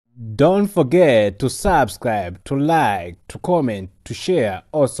Don't forget to subscribe, to like, to comment, to share,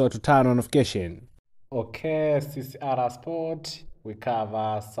 also to turn on notification. Okay, CCR Sport, we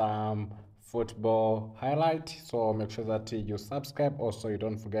cover some football highlight, so make sure that you subscribe. Also, you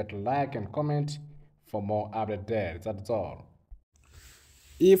don't forget to like and comment for more update there. That's all.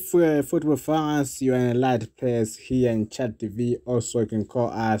 If we're football fans, you're in a light place here in Chat TV. Also, you can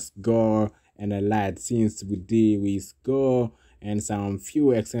call us Go and a light, since we deal with Go and some few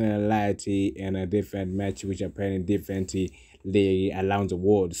external light and a different match which are playing differently around the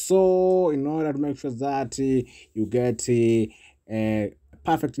world. So in order to make sure that you get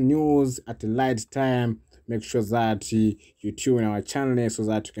perfect news at the right time, make sure that you tune our channel so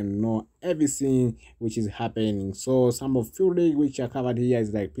that you can know everything which is happening. So some of few league which are covered here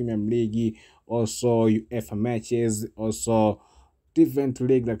is like Premium League, also UEFA matches, also different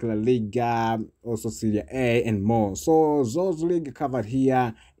league like La Liga, also Serie A and more. So those league covered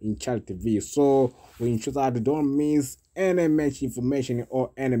here in Chat TV. So we ensure that you don't miss any match information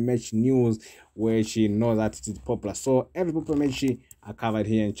or any match news which you know that it is popular. So every popular match are covered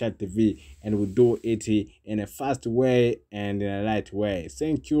here in Chat TV, and we do it in a fast way and in a light way.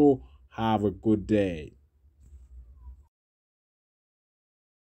 Thank you. Have a good day.